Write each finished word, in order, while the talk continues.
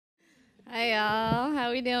Hi, y'all.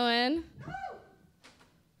 How we doing? All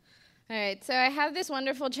right, so I have this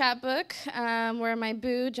wonderful chapbook where my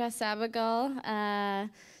boo, Jess Abigail,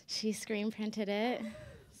 she screen printed it.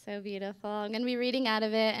 So beautiful. I'm going to be reading out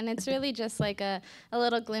of it, and it's really just like a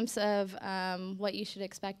little glimpse of what you should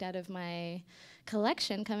expect out of my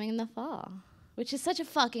collection coming in the fall, which is such a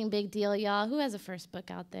fucking big deal, y'all. Who has a first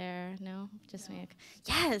book out there? No? Just me?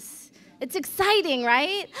 Yes! It's exciting,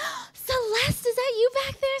 right? Celeste, is that you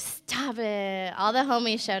back there? Stop it. All the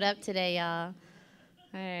homies showed up today, y'all.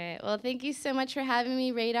 All right. Well, thank you so much for having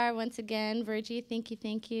me, Radar, once again. Virgie,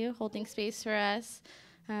 thank you, holding space for us.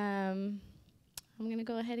 I'm going to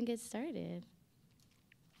go ahead and get started.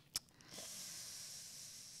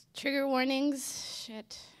 Trigger warnings.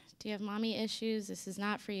 Shit. Do you have mommy issues? This is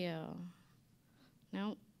not for you.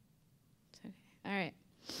 Nope. It's okay. All right.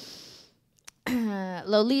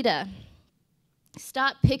 Lolita.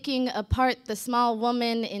 Stop picking apart the small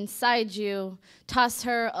woman inside you. Toss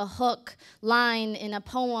her a hook line in a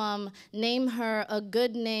poem. Name her a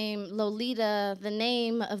good name, Lolita, the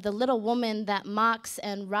name of the little woman that mocks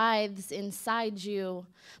and writhes inside you.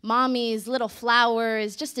 Mommy's little flower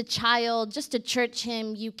is just a child, just a church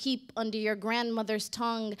hymn you keep under your grandmother's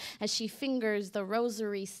tongue as she fingers the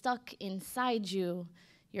rosary stuck inside you.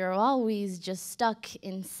 You're always just stuck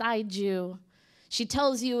inside you. She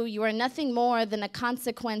tells you you are nothing more than a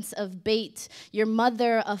consequence of bait. Your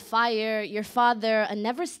mother, a fire. Your father, a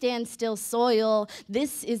never-stand-still soil.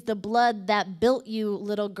 This is the blood that built you,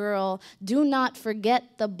 little girl. Do not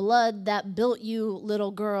forget the blood that built you,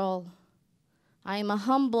 little girl. I am a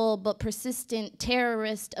humble but persistent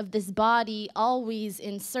terrorist of this body, always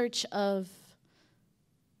in search of.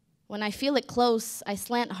 When I feel it close, I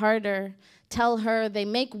slant harder. Tell her they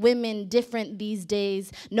make women different these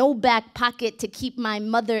days. No back pocket to keep my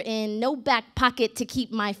mother in. No back pocket to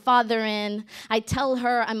keep my father in. I tell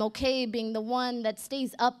her I'm okay being the one that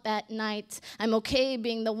stays up at night. I'm okay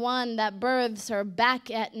being the one that births her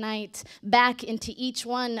back at night. Back into each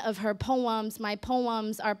one of her poems. My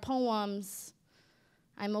poems are poems.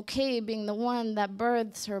 I'm okay being the one that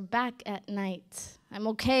births her back at night. I'm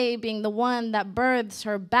okay being the one that births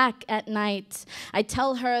her back at night. I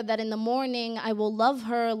tell her that in the morning I will love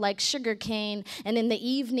her like sugarcane, and in the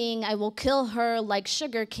evening I will kill her like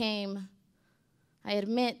sugarcane. I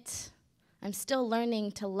admit I'm still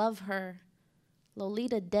learning to love her.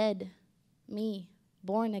 Lolita dead, me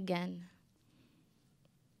born again.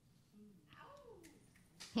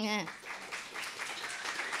 Yeah.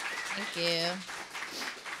 Thank you.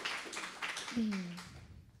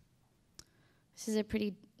 This is a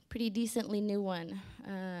pretty decently new one,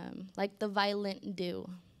 like the violent do.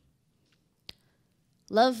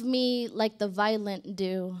 Love me like the violent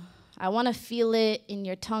do. I want to feel it in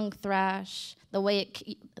your tongue thrash, the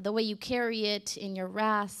way you carry it in your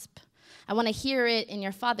rasp. I want to hear it in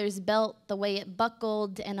your father's belt, the way it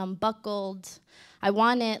buckled and unbuckled. I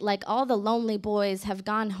want it like all the lonely boys have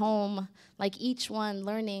gone home, like each one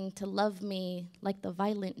learning to love me like the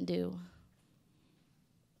violent do.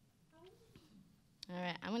 All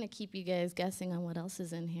right, I'm going to keep you guys guessing on what else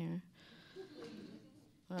is in here.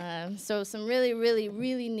 So some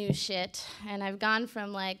really new shit. And I've gone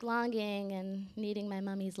from like longing and needing my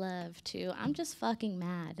mommy's love to I'm just fucking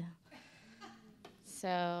mad.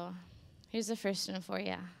 So here's the first one for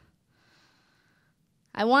you.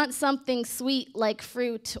 I want something sweet like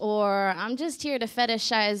fruit, or I'm just here to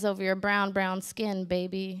fetishize over your brown skin,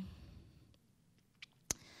 baby.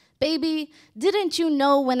 Baby, didn't you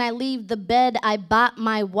know when I leave the bed I bought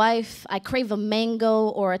my wife, I crave a mango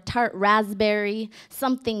or a tart raspberry,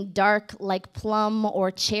 something dark like plum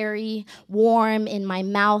or cherry, warm in my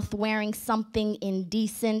mouth, wearing something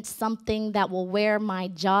indecent, something that will wear my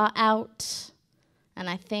jaw out. And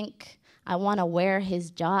I think I want to wear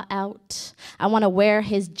his jaw out. I want to wear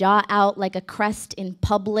his jaw out like a crest in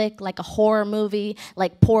public, like a horror movie,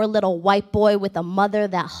 like poor little white boy with a mother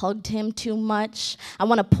that hugged him too much. I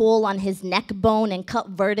want to pull on his neck bone and cut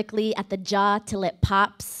vertically at the jaw till it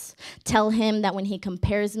pops. Tell him that when he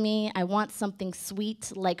compares me, I want something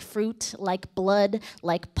sweet, like fruit, like blood,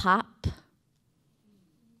 like pop.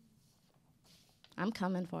 I'm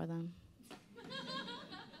coming for them.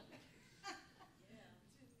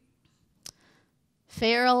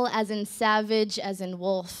 Feral as in savage as in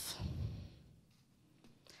wolf.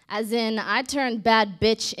 As in, I turned bad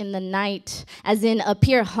bitch in the night. As in,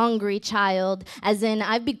 appear hungry child. As in,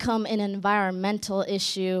 I've become an environmental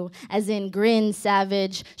issue. As in, grin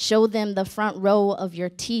savage, show them the front row of your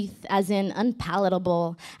teeth. As in,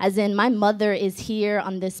 unpalatable. As in, my mother is here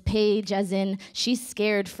on this page. As in, she's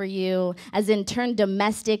scared for you. As in, turned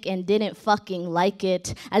domestic and didn't fucking like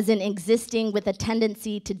it. As in, existing with a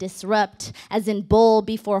tendency to disrupt. As in, bull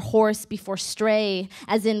before horse before stray.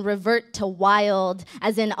 As in, revert to wild.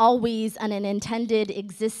 As in, always an unintended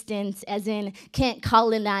existence, as in can't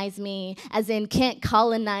colonize me, as in can't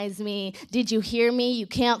colonize me. Did you hear me? You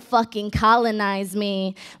can't fucking colonize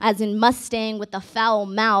me. As in Mustang with a foul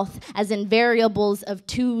mouth, as in variables of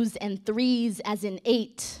 2s and 3s, as in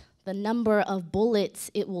 8, the number of bullets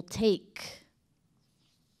it will take.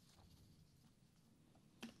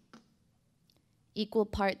 Equal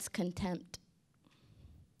parts contempt.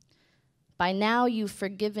 By now you've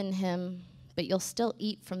forgiven him, but you'll still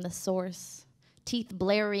eat from the source. Teeth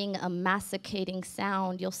blaring a masticating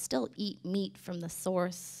sound, you'll still eat meat from the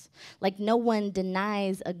source. Like no one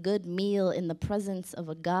denies a good meal in the presence of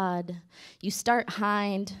a god. You start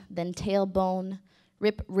hind, then tailbone,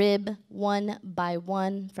 rip rib one by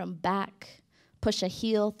one from back, push a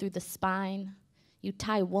heel through the spine. You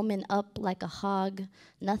tie woman up like a hog,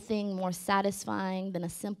 nothing more satisfying than a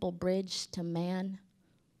simple bridge to man.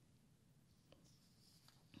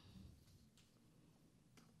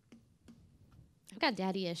 I've got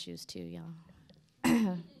daddy issues too, y'all. You're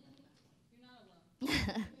not alone.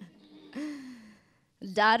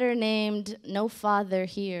 Daughter named No Father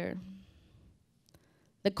Here.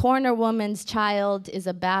 The corner woman's child is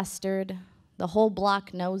a bastard. The whole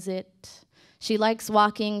block knows it. She likes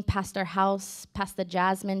walking past her house, past the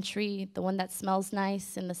jasmine tree, the one that smells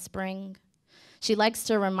nice in the spring. She likes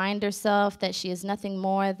to remind herself that she is nothing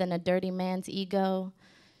more than a dirty man's ego.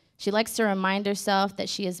 She likes to remind herself that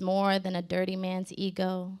she is more than a dirty man's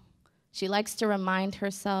ego. She likes to remind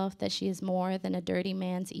herself that she is more than a dirty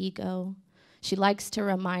man's ego. She likes to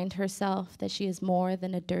remind herself that she is more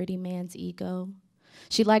than a dirty man's ego.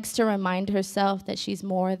 She likes to remind herself that she's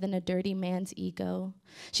more than a dirty man's ego.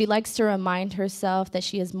 She likes to remind herself that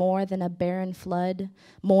she is more than a barren flood,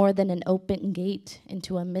 more than an open gate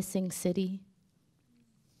into a missing city.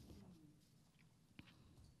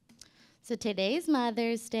 So today's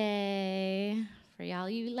Mother's Day. For y'all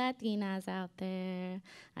you Latinas out there,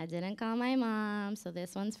 I didn't call my mom, so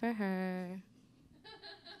this one's for her.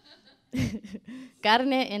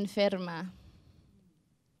 Carne enferma.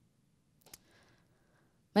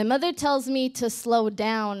 My mother tells me to slow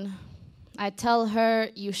down. I tell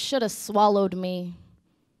her, you should have swallowed me.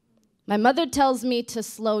 My mother tells me to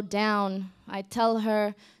slow down. I tell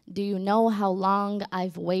her, do you know how long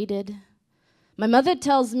I've waited? My mother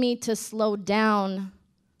tells me to slow down.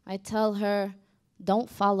 I tell her, don't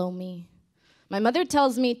follow me. My mother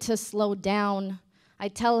tells me to slow down. I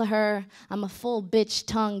tell her, I'm a full bitch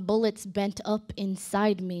tongue, bullets bent up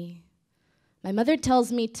inside me. My mother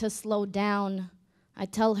tells me to slow down. I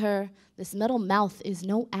tell her, this metal mouth is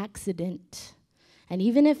no accident. And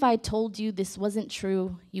even if I told you this wasn't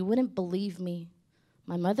true, you wouldn't believe me.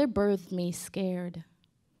 My mother birthed me scared.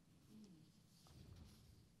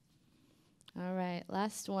 All right,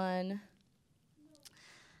 last one.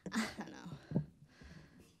 I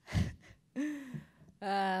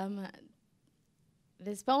don't know.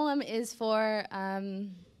 This poem is for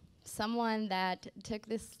someone that took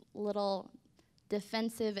this little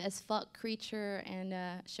defensive as fuck creature and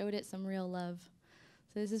showed it some real love.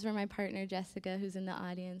 So this is for my partner, Jessica, who's in the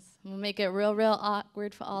audience. I'm gonna make it real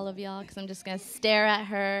awkward for all of y'all, because I'm just gonna stare at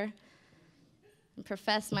her and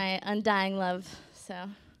profess my undying love. So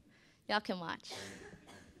y'all can watch.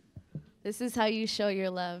 This is how you show your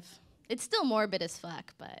love. It's still morbid as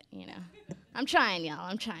fuck, but you know. I'm trying, y'all,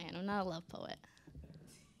 I'm trying. I'm not a love poet.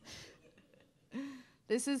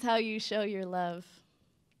 This is how you show your love.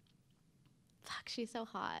 Fuck, she's so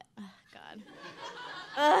hot. Oh, God.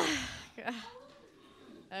 God.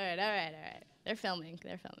 All right. They're filming.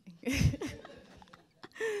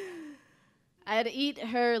 I'd eat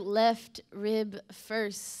her left rib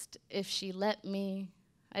first if she let me.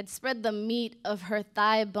 I'd spread the meat of her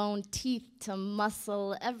thigh bone teeth to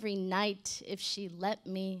muscle every night if she let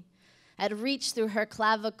me. I'd reach through her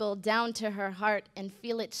clavicle down to her heart and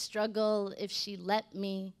feel it struggle if she let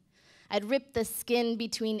me. I'd rip the skin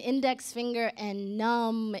between index finger and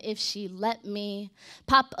numb if she let me.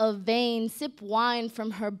 Pop a vein, sip wine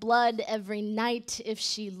from her blood every night if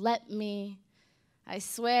she let me. I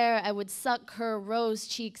swear I would suck her rose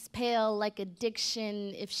cheeks pale like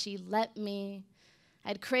addiction if she let me.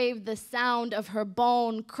 I'd craved the sound of her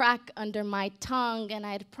bone crack under my tongue, and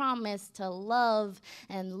I'd promised to love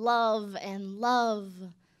and love and love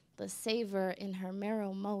the savor in her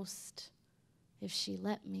marrow most, if she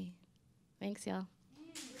let me. Thanks, y'all.